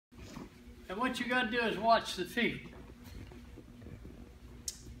And what you got to do is watch the feet.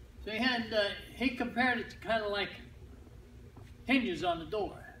 So he compared it to kind of like hinges on the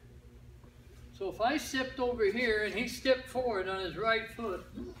door. So if I stepped over here and he stepped forward on his right foot,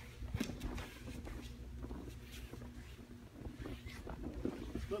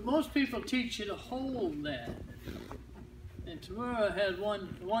 but most people teach you to hold that. And Tamura had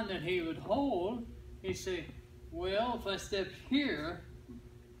one that he would hold. He'd say, well, if I step here,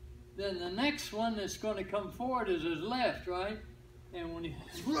 then the next one that's going to come forward is his left, right? And when he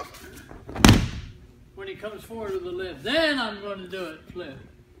comes forward with the left, then I'm going to do it, flip.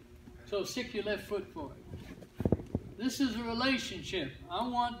 So stick your left foot forward. This is a relationship. I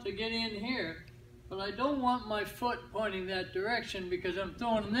want to get in here, but I don't want my foot pointing that direction because I'm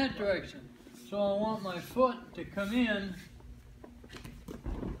throwing in that direction. So I want my foot to come in.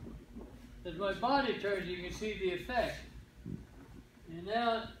 As my body turns, you can see the effect. And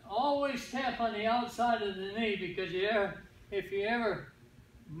now always tap on the outside of the knee because if you ever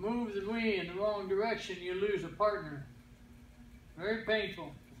move the knee in the wrong direction, you lose a partner. Very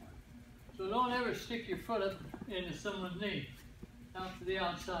painful. So don't ever stick your foot up into someone's knee, out to the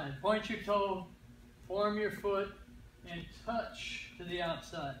outside. Point your toe, form your foot, and touch to the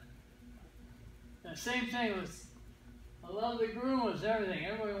outside. Now, same thing with a lot of the groomers, everything.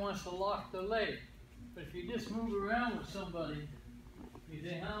 Everybody wants to lock the leg. But if you just move around with somebody, you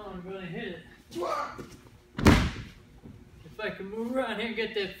say, how am I going to hit it? If I can move around here and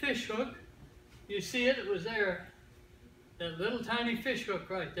get that fish hook, you see it was there. That little tiny fish hook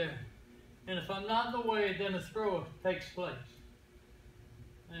right there. And if I'm not in the way, then a throw takes place.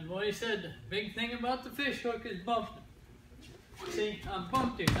 And what he said, the big thing about the fish hook is bumping. See, I'm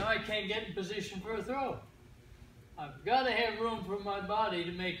bumped here. Now I can't get in position for a throw. I've got to have room for my body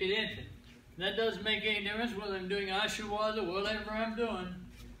to make it enter. That doesn't make any difference whether I'm doing Ashwada or whatever I'm doing.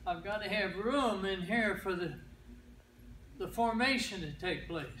 I've got to have room in here for the formation to take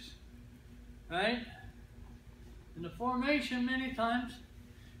place. Right? And the formation many times,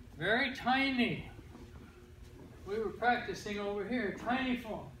 very tiny. We were practicing over here, tiny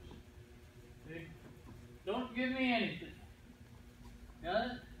forms. Okay? Don't give me anything. Got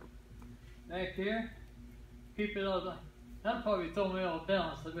it? Back here. Keep it all. That'll probably throw me off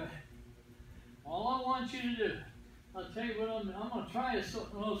balance. All I want you to do, I'll tell you what I'm going to try a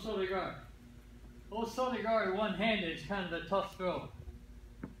low Norgaard. Low Norgaard one-handed is kind of a tough throw.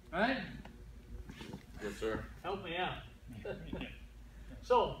 Right? Yes, sir. Help me out.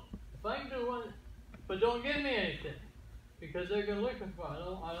 So, if I can do one, but don't give me anything, because they're going to look for it.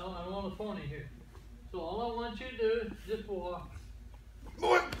 I don't want a phony here. So all I want you to do is just walk.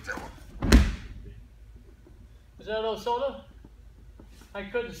 Is that all soda? I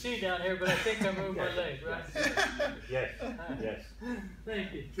couldn't see down here, but I think I moved my leg, right? Yes, yes.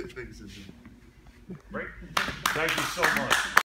 Thank you. Great. Thank you so much.